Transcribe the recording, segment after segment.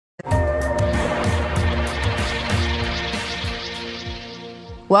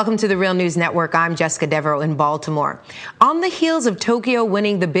Welcome to the Real News Network. I'm Jessica Devereaux in Baltimore. On the heels of Tokyo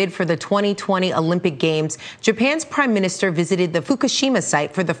winning the bid for the 2020 Olympic Games, Japan's prime minister visited the Fukushima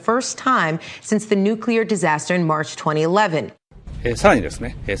site for the first time since the nuclear disaster in March 2011.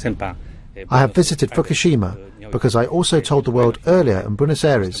 I have visited Fukushima because I also told the world earlier in Buenos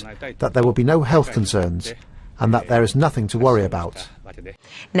Aires that there will be no health concerns and that there is nothing to worry about.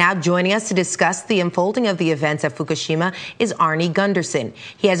 Now joining us to discuss the unfolding of the events at Fukushima is Arnie Gunderson.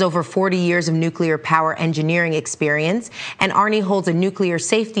 He has over 40 years of nuclear power engineering experience, and Arnie holds a nuclear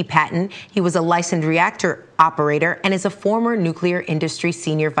safety patent. He was a licensed reactor operator and is a former nuclear industry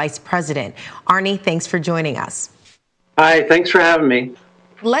senior vice president. Arnie, thanks for joining us. Hi, thanks for having me.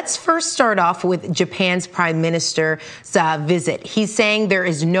 Let's first start off with Japan's prime minister's visit. He's saying there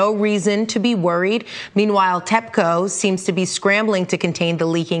is no reason to be worried. Meanwhile, TEPCO seems to be scrambling to contain the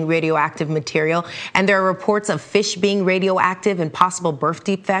leaking radioactive material, and there are reports of fish being radioactive and possible birth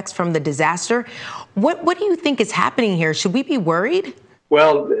defects from the disaster. What do you think is happening here? Should we be worried?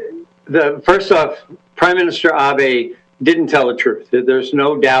 Well, first off, Prime Minister Abe didn't tell the truth. There's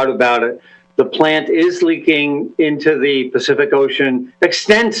no doubt about it. The plant is leaking into the Pacific Ocean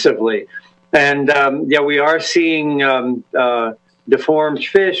extensively. And we are seeing deformed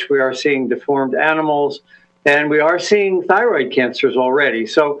fish, we are seeing deformed animals, and we are seeing thyroid cancers already.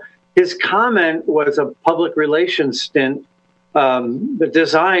 So his comment was a public relations stint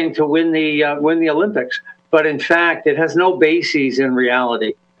designed to win the Olympics. But in fact, it has no bases in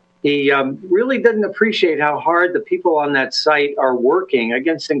reality. He really didn't appreciate how hard the people on that site are working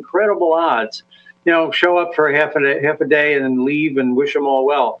against incredible odds. You know, show up for half a day and then leave and wish them all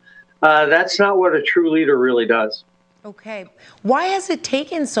well. That's not what a true leader really does. Okay. Why has it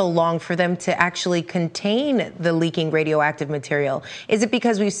taken so long for them to actually contain the leaking radioactive material? Is it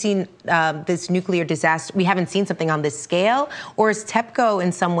because we've seen this nuclear disaster? We haven't seen something on this scale? Or is TEPCO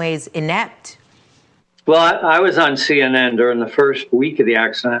in some ways inept? Well, I was on CNN during the first week of the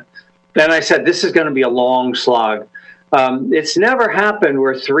accident, and I said, this is going to be a long slog. It's never happened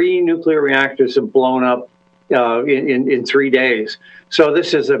where 3 nuclear reactors have blown up in 3 days. So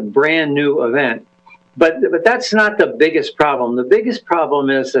this is a brand new event. But that's not the biggest problem. The biggest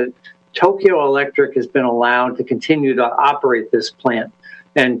problem is that Tokyo Electric has been allowed to continue to operate this plant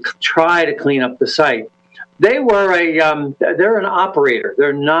and try to clean up the site. They're an operator.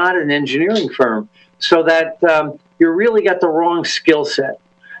 They're not an engineering firm. So that you really got the wrong skill set.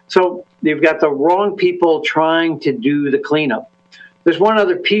 So you've got the wrong people trying to do the cleanup. There's one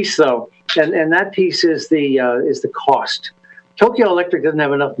other piece, though, and that piece is the cost. Tokyo Electric doesn't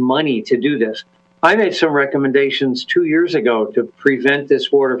have enough money to do this. I made some recommendations 2 years ago to prevent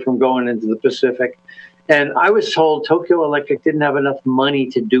this water from going into the Pacific, and I was told Tokyo Electric didn't have enough money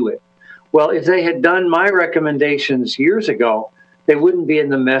to do it. Well, if they had done my recommendations years ago, they wouldn't be in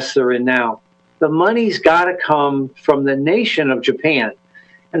the mess they're in now. The money's got to come from the nation of Japan.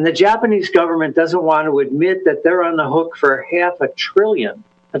 And the Japanese government doesn't want to admit that they're on the hook for $500 billion.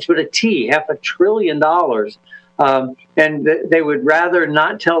 That's with a T, $500 billion. And they would rather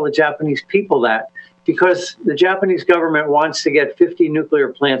not tell the Japanese people that, because the Japanese government wants to get 50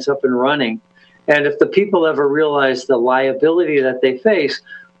 nuclear plants up and running. And if the people ever realize the liability that they face,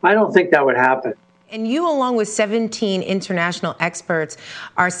 I don't think that would happen. And you, along with 17 international experts,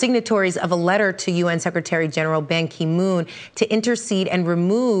 are signatories of a letter to UN Secretary General Ban Ki-moon to intercede and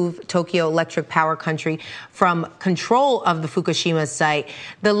remove Tokyo Electric Power Country from control of the Fukushima site.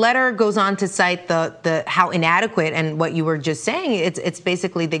 The letter goes on to cite the how inadequate, and what you were just saying, it's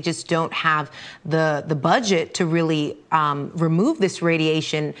basically they just don't have the budget to really remove this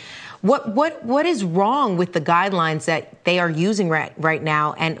radiation. What is wrong with the guidelines that they are using right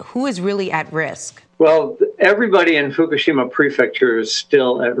now, and who is really at risk? Well, everybody in Fukushima Prefecture is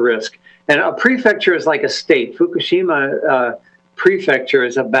still at risk. And a prefecture is like a state. Fukushima Prefecture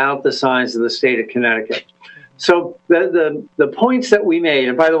is about the size of the state of Connecticut. So the points that we made,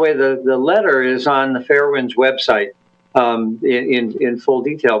 and by the way, the letter is on the Fairewinds website in full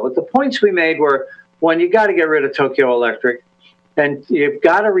detail. But the points we made were, one, you got to get rid of Tokyo Electric. And you've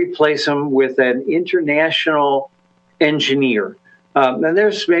got to replace them with an international engineer. And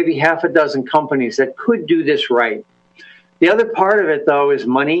there's maybe half a dozen companies that could do this right. The other part of it, though, is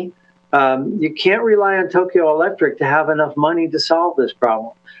money. You can't rely on Tokyo Electric to have enough money to solve this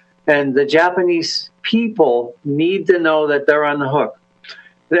problem. And the Japanese people need to know that they're on the hook.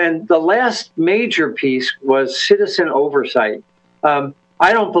 Then the last major piece was citizen oversight.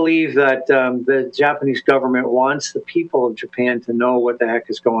 I don't believe that the Japanese government wants the people of Japan to know what the heck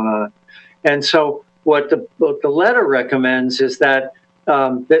is going on. And so what the letter recommends is that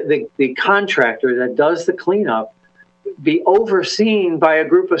the contractor that does the cleanup be overseen by a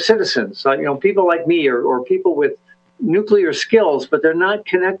group of citizens, people like me or people with nuclear skills, but they're not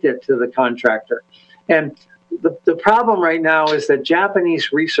connected to the contractor. And the problem right now is that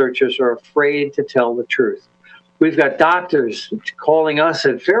Japanese researchers are afraid to tell the truth. We've got doctors calling us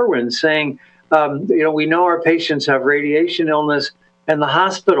at Fairewinds saying, we know our patients have radiation illness, and the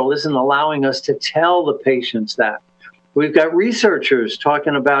hospital isn't allowing us to tell the patients that. We've got researchers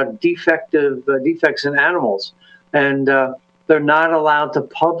talking about defects in animals, and they're not allowed to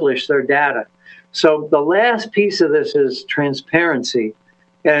publish their data. So the last piece of this is transparency.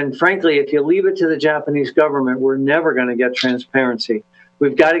 And frankly, if you leave it to the Japanese government, we're never going to get transparency.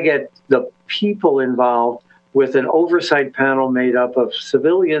 We've got to get the people involved with an oversight panel made up of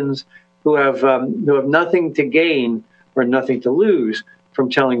civilians who have nothing to gain or nothing to lose from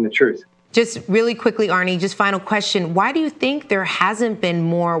telling the truth. Just really quickly, Arnie, just final question. Why do you think there hasn't been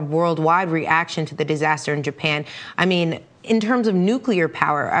more worldwide reaction to the disaster in Japan? I mean, in terms of nuclear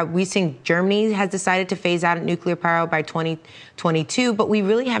power, we seeing Germany has decided to phase out nuclear power by 2022, but we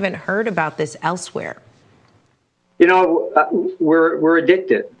really haven't heard about this elsewhere. We're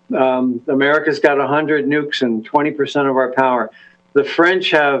addicted. America's got 100 nukes and 20% of our power. The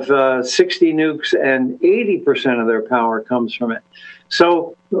French have 60 nukes and 80% of their power comes from it.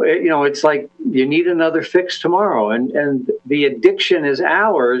 So, it's like you need another fix tomorrow. And the addiction is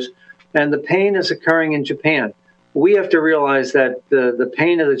ours and the pain is occurring in Japan. We have to realize that the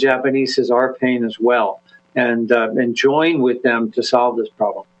pain of the Japanese is our pain as well, and join with them to solve this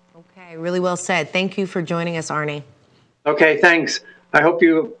problem. Okay, really well said. Thank you for joining us, Arnie. Okay, thanks. I hope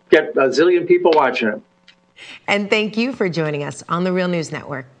you get a zillion people watching it. And thank you for joining us on the Real News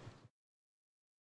Network.